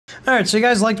Alright, so you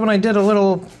guys liked when I did a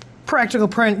little practical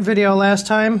print video last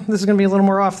time. This is going to be a little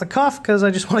more off the cuff because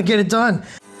I just want to get it done.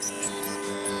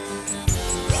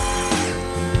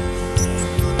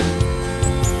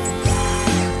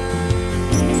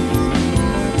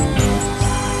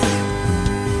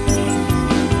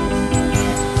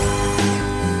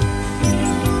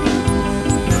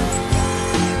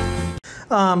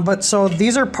 But so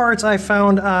these are parts I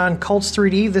found on Cults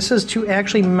 3D. This is to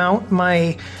actually mount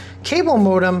my cable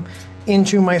modem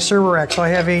into my server rack. So I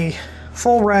have a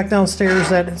full rack downstairs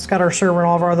that it's got our server and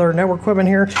all of our other network equipment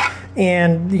here.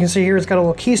 And you can see here it's got a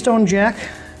little keystone jack.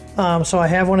 So I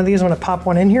have one of these. I'm going to pop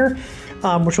one in here,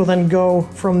 which will then go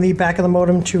from the back of the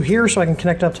modem to here so I can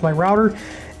connect up to my router.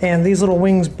 And these little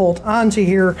wings bolt onto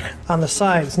here on the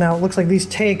sides. Now it looks like these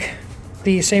take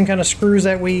the same kind of screws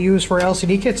that we use for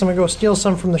LCD kits. I'm gonna go steal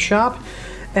some from the shop,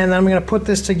 and then I'm gonna put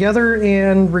this together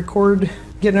and record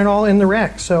getting it all in the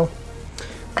rack. So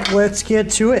let's get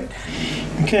to it.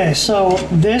 Okay, so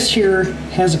this here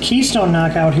has a keystone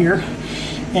knockout here,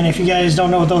 and if you guys don't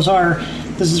know what those are,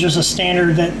 this is just a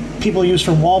standard that people use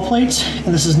for wall plates,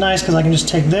 and this is nice because I can just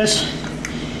take this,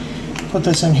 put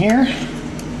this in here,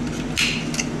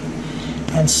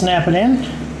 and snap it in.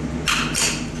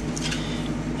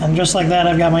 And just like that,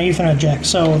 I've got my Ethernet jack.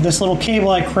 So this little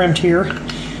cable I crimped here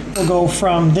will go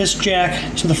from this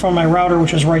jack to the front of my router,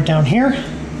 which is right down here.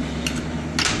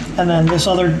 And then this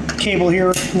other cable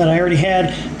here that I already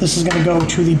had, this is going to go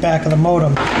to the back of the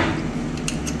modem.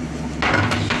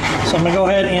 So I'm going to go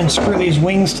ahead and screw these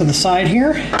wings to the side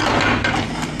here.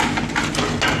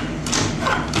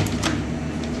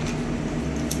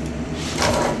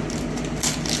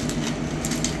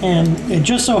 And it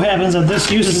just so happens that this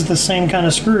uses the same kind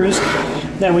of screws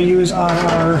that we use on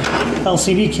our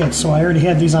LCD kits. So I already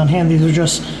had these on hand. These are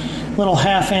just little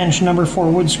 1/2" number 4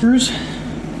 wood screws.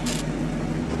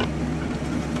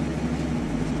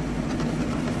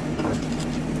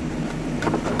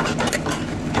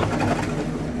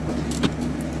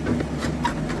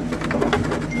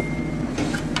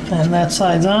 And that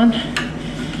side's on.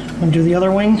 I'm going to do the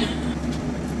other wing.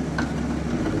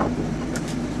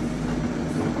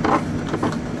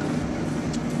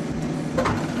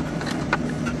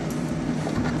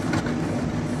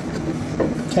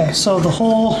 Okay, so the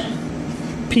whole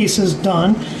piece is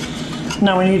done.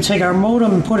 Now we need to take our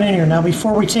modem and put it in here. Now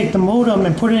before we take the modem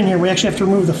and put it in here, we actually have to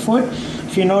remove the foot.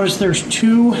 If you notice, there's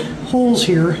 2 holes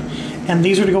here, and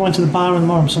these are to go into the bottom of the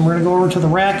modem. So we're going to go over to the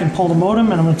rack and pull the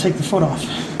modem, and I'm going to take the foot off.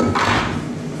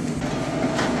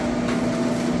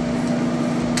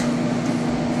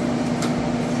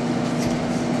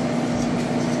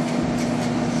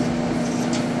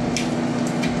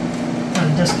 I'm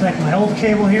going to disconnect my old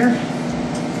cable here.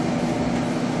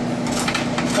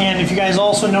 And if you guys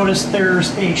also notice,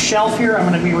 there's a shelf here. I'm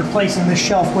going to be replacing this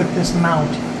shelf with this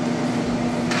mount.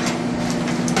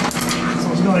 So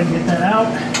let's go ahead and get that out.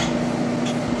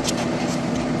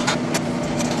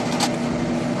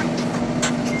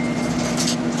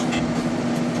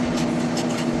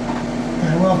 And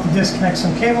I will have to disconnect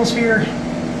some cables here.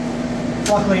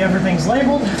 Luckily, everything's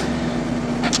labeled.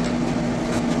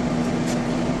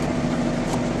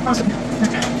 Awesome.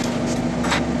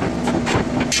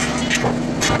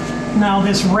 Now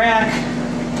this rack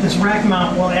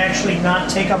mount will actually not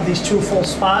take up these 2 full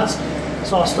spots,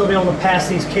 so I'll still be able to pass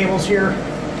these cables here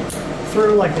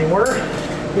through like they were.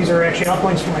 These are actually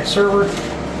uplinks for my server,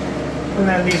 and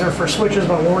then these are for switches,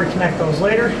 but we'll reconnect those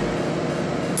later.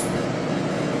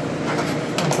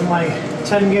 I'll put my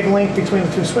 10 gig link between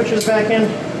the 2 switches back in.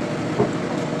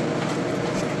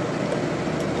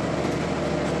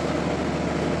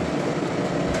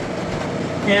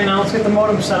 And now let's get the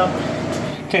modem set up.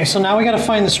 Okay, so now we got to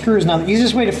find the screws. Now the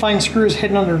easiest way to find screws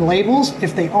hidden under labels,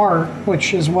 if they are,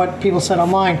 which is what people said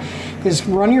online, is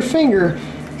run your finger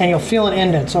and you'll feel an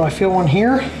indent. So I feel one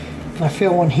here, and I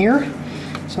feel one here.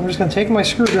 So I'm just going to take my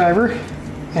screwdriver,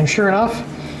 and sure enough,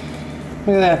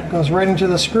 look at that, it goes right into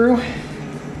the screw.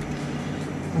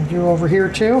 And do over here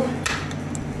too.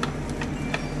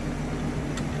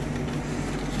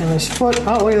 And this foot,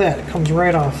 oh look at that, it comes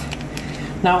right off.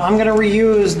 Now I'm going to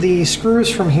reuse the screws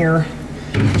from here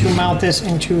to mount this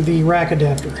into the rack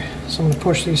adapter. So I'm going to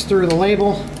push these through the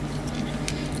label,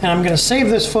 and I'm going to save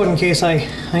this foot in case I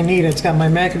need it. It's got my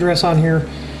MAC address on here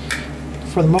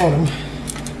for the modem.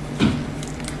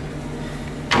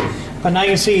 But now you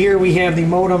can see here we have the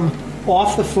modem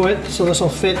off the foot, so this will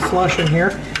fit flush in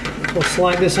here. We'll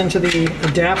slide this into the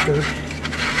adapter,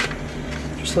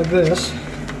 just like this.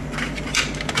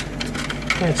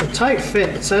 And it's a tight fit.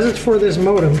 It says it's for this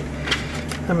modem.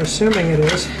 I'm assuming it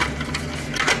is.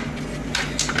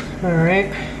 All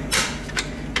right,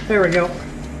 there we go.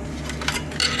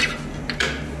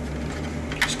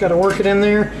 got to work it in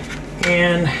there.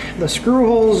 And the screw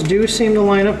holes do seem to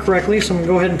line up correctly, so I'm going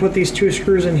to go ahead and put these 2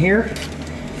 screws in here.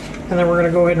 And then we're going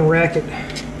to go ahead and rack it.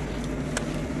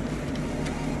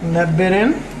 And that bit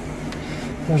in.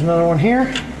 There's another one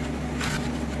here.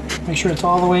 Make sure it's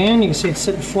all the way in. You can see it's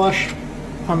sitting flush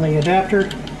on the adapter.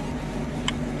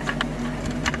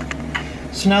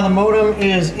 So now the modem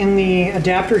is in the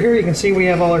adapter here. You can see we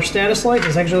have all our status light.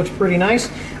 This actually looks pretty nice.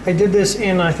 I did this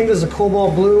in, I think this is a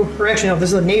cobalt blue, or actually no,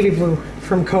 this is a navy blue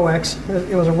from coax.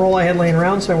 It was a roll I had laying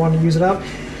around, so I wanted to use it up.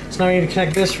 So now I need to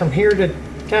connect this from here to,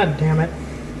 god damn it.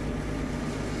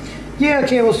 Yeah, the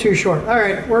cable's too short. All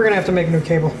right, we're gonna have to make a new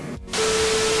cable.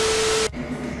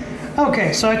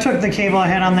 Okay, so I took the cable I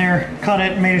had on there, cut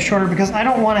it, and made it shorter because I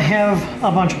don't want to have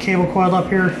a bunch of cable coiled up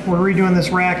here. We're redoing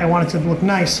this rack. I want it to look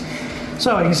nice.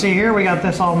 So you can see here we got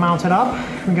this all mounted up.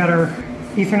 We got our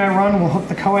Ethernet run. We'll hook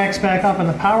the coax back up in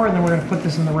the power, and then we're going to put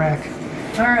this in the rack.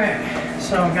 All right,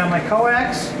 so I've got my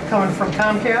coax coming from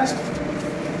Comcast.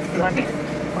 Put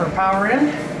our power in.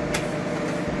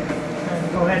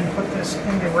 And go ahead and put this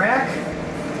in the rack.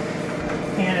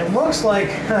 And it looks like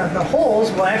the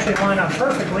holes will actually line up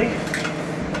perfectly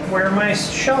where my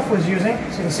shelf was using.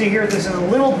 So you can see here, this is a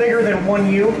little bigger than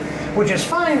 1U, which is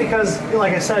fine because,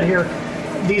 like I said here,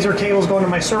 these are cables going to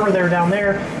my server there down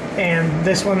there, and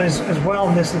this one is as well,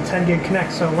 and this is a 10 gig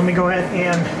connect. So let me go ahead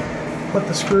and put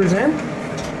the screws in.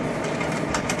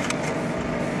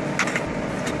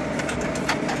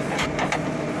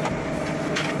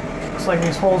 Looks like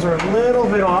these holes are a little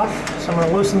bit off, so I'm going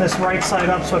to loosen this right side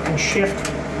up so it can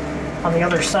shift on the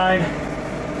other side.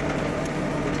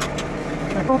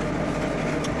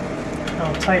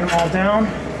 I'll tighten them all down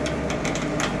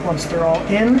once they're all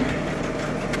in.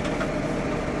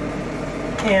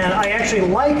 And I actually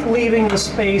like leaving the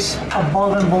space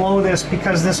above and below this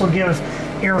because this will give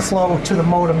airflow to the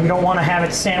modem. You don't want to have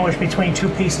it sandwiched between 2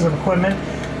 pieces of equipment.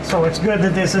 So it's good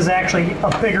that this is actually a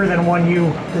bigger than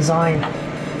 1U design.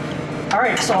 All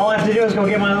right, so all I have to do is go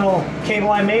get my little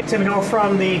cable I made. It's gonna go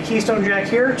from the keystone jack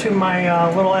here to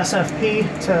my little SFP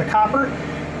to copper.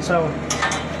 So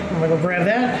I'm gonna go grab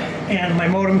that. And my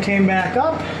modem came back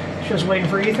up. It's just waiting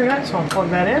for Ethernet, so I'll plug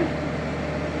that in.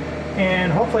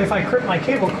 And hopefully if I grip my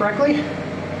cable correctly,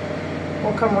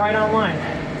 we'll come right online.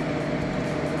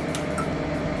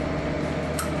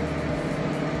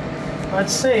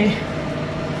 Let's see.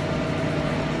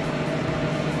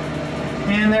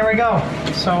 And there we go.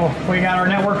 So we got our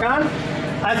network on.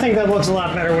 I think that looks a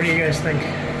lot better. What do you guys think?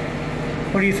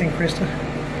 What do you think, Krista?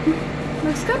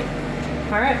 Looks good.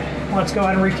 All right, let's go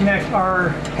ahead and reconnect our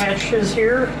patches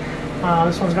here.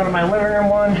 This one's going to my living room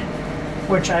one,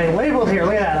 which I labeled here.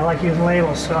 Look at that, I like using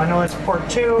labels. So I know that's port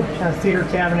 2, and the theater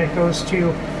cabinet goes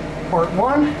to port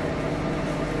 1.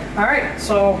 All right,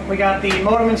 so we got the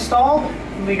modem installed.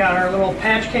 We got our little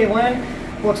patch cable in.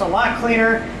 Looks a lot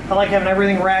cleaner. I like having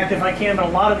everything racked if I can, but a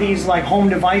lot of these like home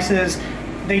devices,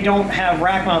 they don't have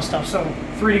rack mount stuff. So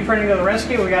 3D printing to the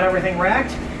rescue, we got everything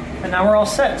racked, and now we're all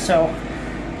set. So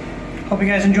hope you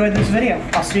guys enjoyed this video.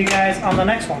 I'll see you guys on the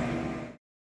next one.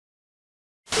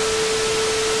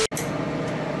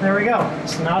 There we go.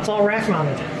 So now it's all rack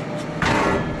mounted.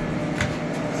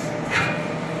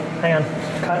 Hang on,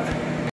 cut.